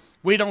morning,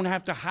 we don't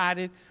have to hide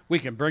it. We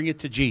can bring it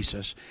to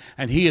Jesus.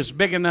 And He is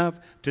big enough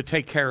to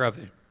take care of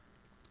it.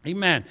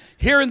 Amen.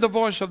 Hearing the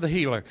voice of the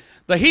healer.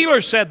 The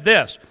healer said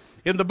this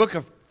in the book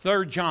of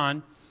 3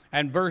 John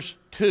and verse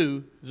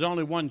 2. There's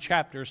only one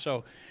chapter,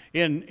 so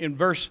in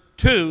verse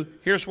 2,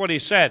 here's what he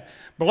said.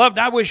 Beloved,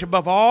 I wish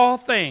above all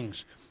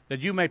things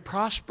that you may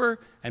prosper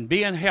and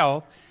be in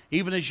health,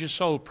 even as your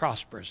soul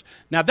prospers.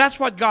 Now, that's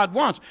what God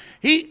wants.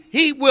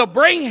 He will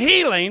bring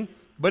healing,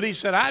 but He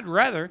said, I'd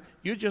rather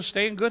you just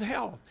stay in good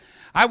health.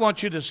 I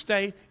want you to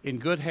stay in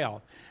good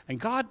health. And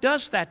God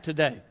does that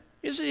today.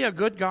 Isn't He a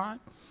good God?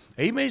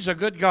 Amen. He's a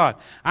good God.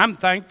 I'm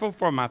thankful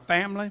for my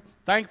family,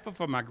 thankful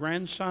for my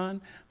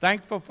grandson,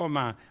 thankful for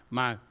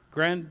my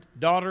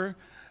granddaughter.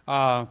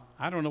 I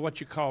don't know what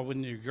you call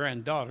when your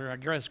granddaughter. I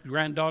guess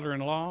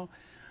granddaughter-in-law.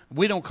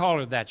 We don't call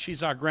her that.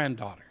 She's our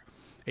granddaughter.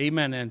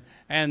 Amen.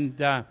 And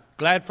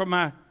glad for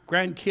my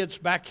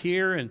grandkids back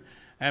here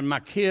and my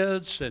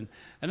kids. And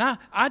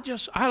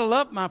I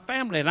love my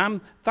family, and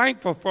I'm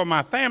thankful for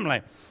my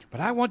family. But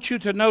I want you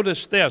to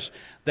notice this,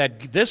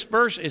 that this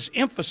verse is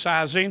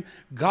emphasizing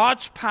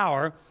God's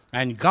power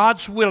and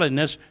God's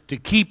willingness to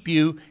keep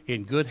you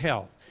in good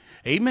health.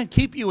 Amen.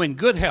 Keep you in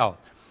good health.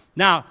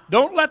 Now,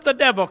 don't let the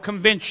devil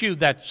convince you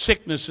that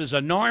sickness is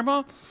a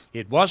normal.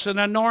 It wasn't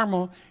a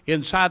normal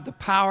inside the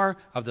power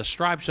of the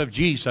stripes of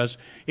Jesus.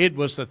 It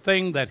was the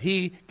thing that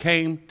He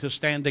came to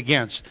stand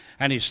against,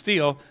 and He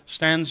still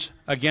stands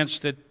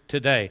against it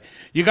today.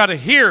 You got to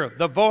hear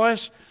the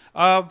voice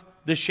of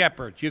the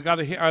shepherd. You got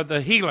to hear the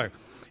healer.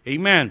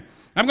 Amen.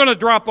 I'm going to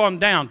drop on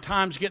down.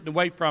 Time's getting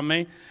away from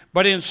me.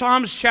 But in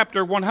Psalms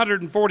chapter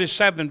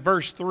 147,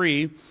 verse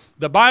 3,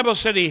 the Bible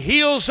said He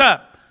heals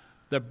up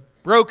the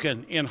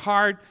broken in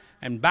heart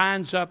and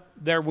binds up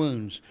their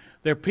wounds.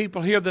 There are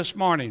people here this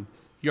morning,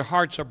 your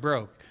hearts are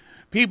broke.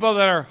 People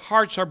that our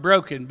hearts are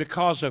broken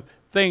because of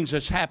things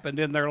that's happened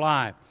in their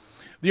life.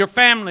 Your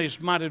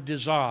families might have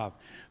dissolved.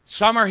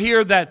 Some are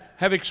here that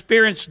have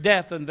experienced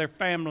death in their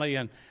family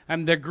and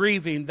they're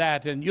grieving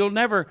that, and you'll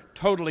never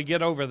totally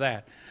get over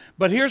that.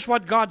 But here's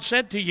what God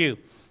said to you.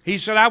 He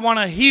said, I want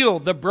to heal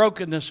the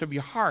brokenness of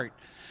your heart.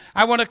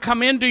 I want to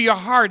come into your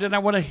heart and I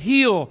want to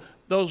heal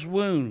those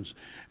wounds.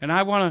 And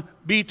I want to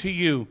be to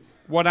you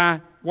what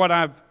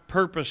I've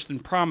purposed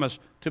and promised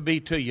to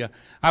be to you.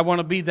 I want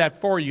to be that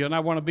for you, and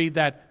I want to be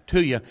that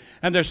to you.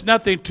 And there's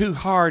nothing too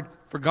hard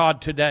for God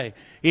today.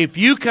 If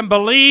you can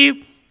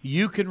believe,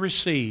 you can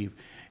receive.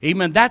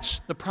 Amen. That's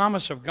the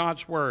promise of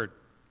God's Word.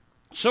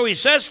 So He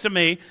says to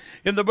me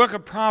in the book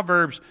of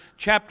Proverbs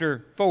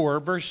chapter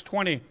 4, verse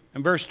 20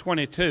 and verse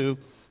 22,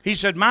 He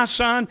said, my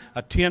son,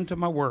 attend to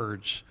my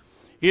words.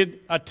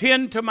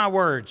 Attend to my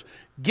words.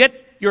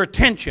 Get your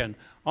attention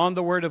on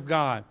the Word of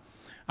God.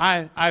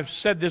 I've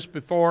said this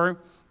before,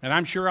 and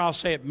I'm sure I'll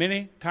say it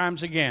many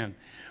times again.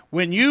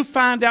 When you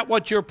find out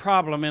what your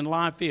problem in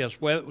life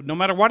is, well, no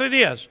matter what it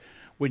is,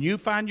 when you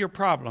find your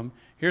problem,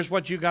 here's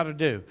what you got to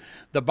do.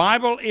 The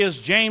Bible is,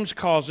 James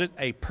calls it,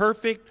 a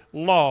perfect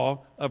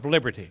law of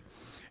liberty.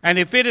 And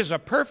if it is a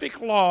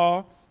perfect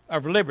law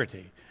of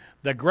liberty,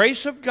 The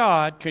grace of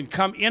God can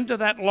come into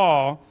that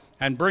law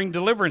and bring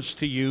deliverance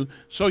to you,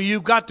 so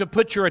you've got to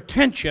put your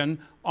attention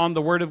on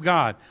the Word of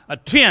God.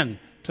 Attend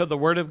to the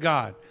Word of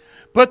God.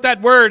 Put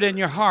that Word in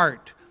your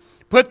heart.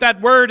 Put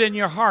that Word in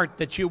your heart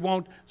that you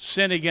won't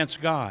sin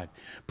against God.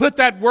 Put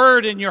that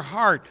Word in your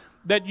heart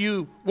that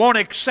you won't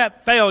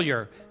accept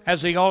failure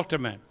as the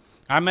ultimate.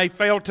 I may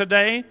fail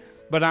today,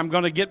 but I'm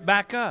going to get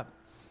back up.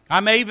 I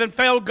may even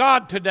fail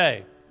God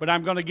today, but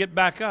I'm going to get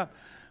back up.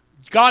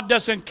 God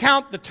doesn't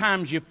count the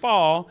times you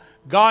fall.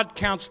 God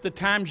counts the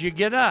times you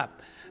get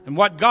up. And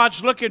what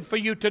God's looking for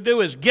you to do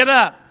is get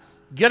up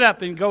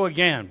and go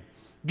again.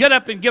 Get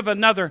up and give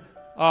another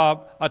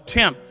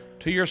attempt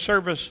to your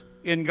service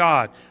in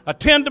God.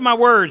 Attend to my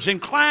words.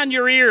 Incline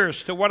your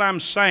ears to what I'm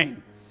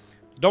saying.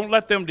 Don't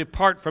let them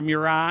depart from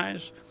your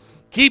eyes.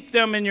 Keep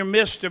them in your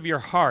midst of your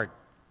heart.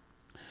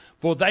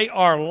 For they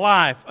are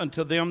life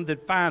unto them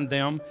that find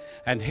them,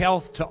 and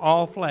health to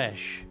all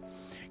flesh.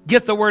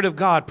 Get the Word of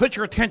God. Put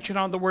your attention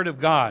on the Word of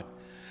God.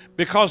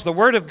 Because the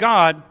Word of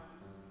God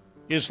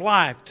is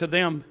life to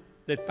them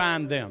that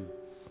find them.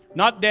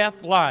 Not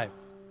death, life.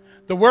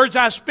 The words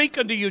I speak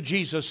unto you,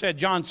 Jesus said,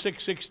 John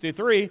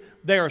 6:63,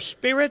 they are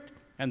spirit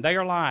and they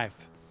are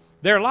life.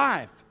 They're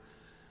life.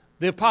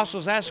 The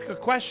apostles asked a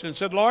question and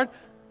said, Lord,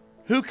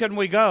 who can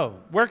we go?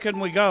 Where can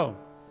we go?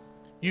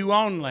 You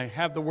only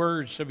have the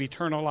words of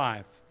eternal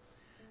life.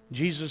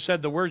 Jesus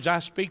said, the words I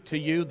speak to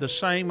you, the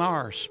same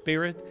are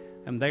spirit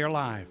and they are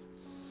life.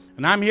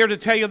 And I'm here to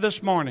tell you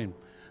this morning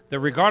that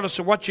regardless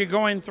of what you're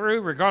going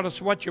through,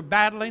 regardless of what you're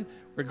battling,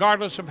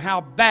 regardless of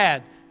how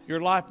bad your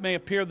life may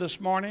appear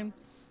this morning,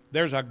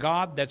 there's a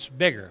God that's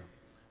bigger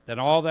than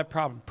all that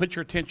problem. Put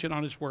your attention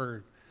on His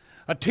Word.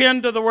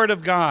 Attend to the Word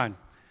of God.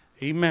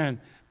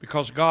 Amen.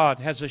 Because God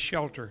has a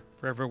shelter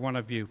for every one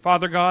of you.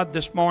 Father God,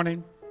 this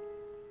morning,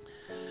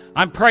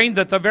 I'm praying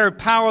that the very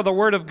power of the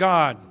Word of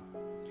God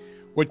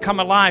would come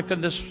alive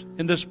in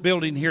this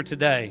building here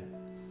today.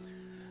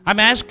 I'm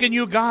asking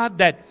you, God,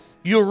 that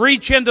you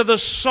reach into the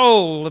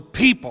soul of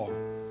people,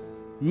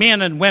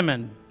 men and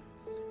women,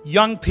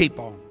 young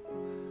people,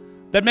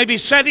 that may be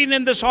sitting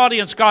in this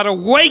audience. God,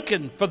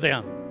 awaken for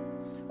them.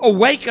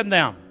 Awaken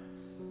them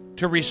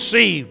to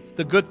receive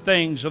the good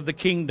things of the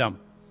kingdom.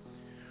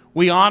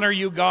 We honor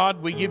you,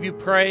 God. We give you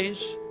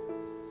praise.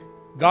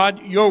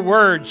 God, your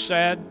word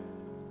said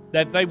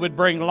that they would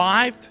bring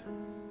life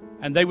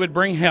and they would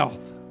bring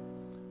health.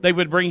 They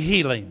would bring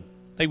healing.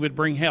 They would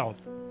bring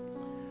health.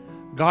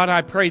 God,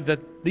 I pray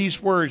that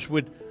these words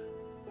would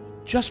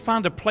just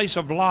find a place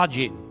of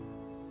lodging,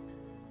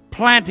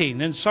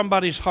 planting in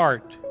somebody's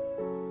heart,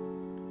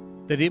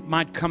 that it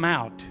might come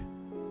out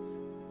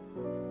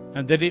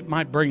and that it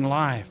might bring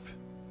life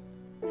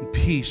and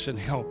peace and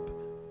help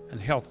and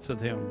health to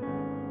them.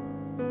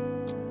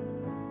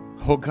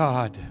 Oh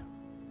God,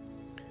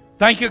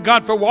 thank you,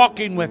 God, for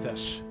walking with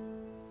us.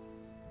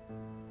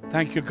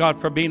 Thank you, God,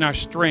 for being our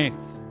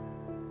strength.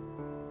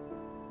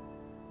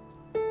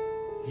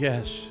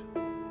 Yes.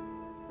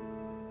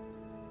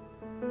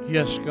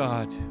 Yes,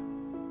 God.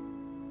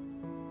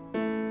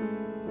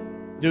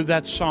 Do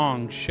that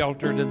song,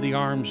 Sheltered in the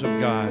Arms of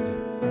God.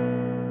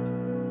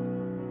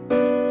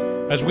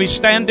 As we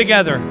stand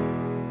together,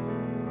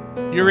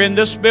 you're in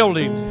this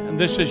building, and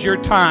this is your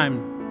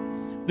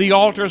time. The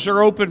altars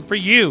are open for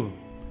you.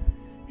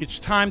 It's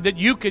time that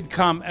you can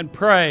come and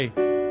pray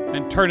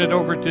and turn it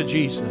over to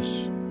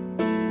Jesus.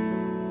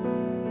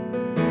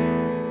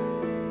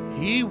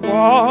 He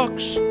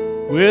walks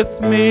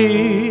with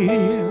me,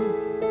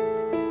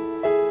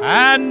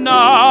 and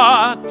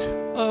not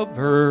of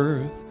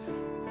earth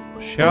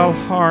shall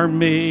harm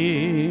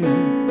me.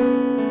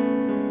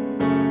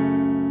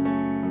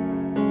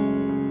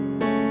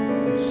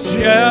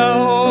 Sheltered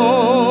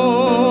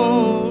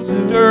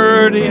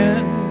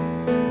in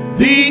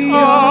the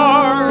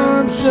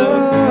arms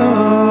of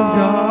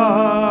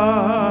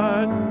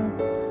God,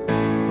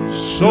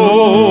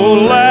 so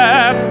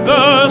let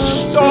the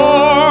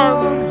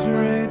storms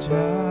rage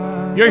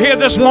high. You're here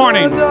this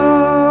morning.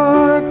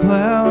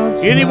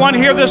 Anyone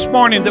here this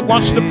morning that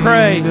wants to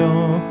pray?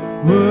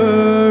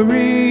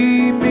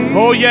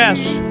 Oh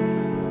yes.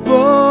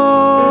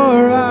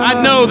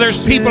 I know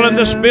there's people in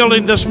this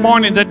building this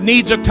morning that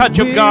needs a touch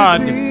of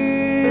God,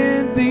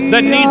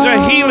 that needs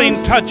a healing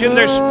touch in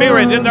their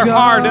spirit, in their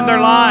heart, in their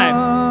life.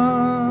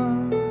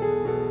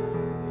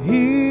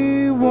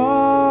 He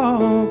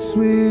walks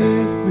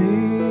with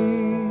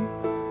me,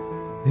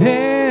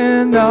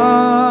 and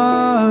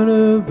none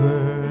of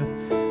earth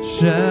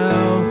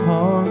shall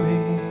harm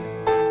me,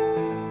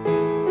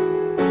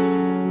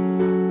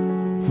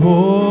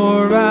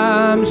 for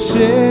I'm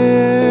sheltered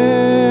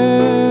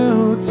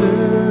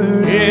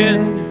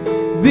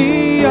in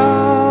the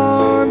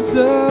arms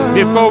of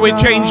Before we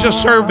change the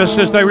service,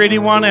 is there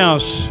anyone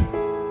else?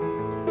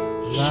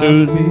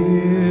 Soon I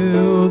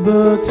feel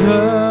the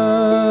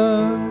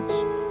touch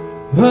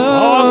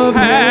of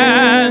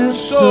hands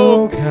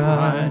so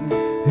kind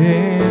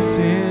and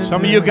tender.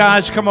 Some of you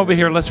guys, come over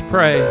here. Let's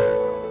pray.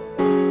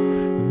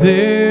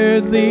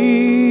 They're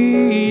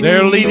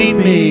leading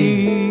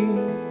me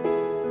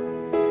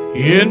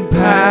in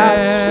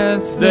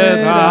paths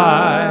that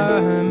I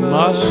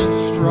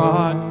must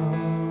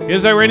trod.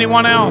 Is there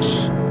anyone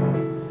else?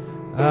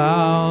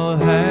 I'll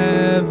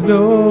have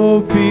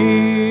no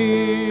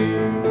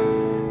fear,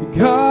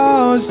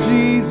 because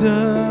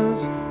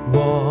Jesus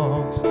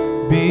walks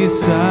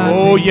beside me.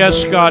 Oh,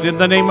 yes, God, in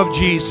the name of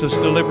Jesus,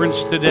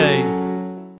 deliverance today.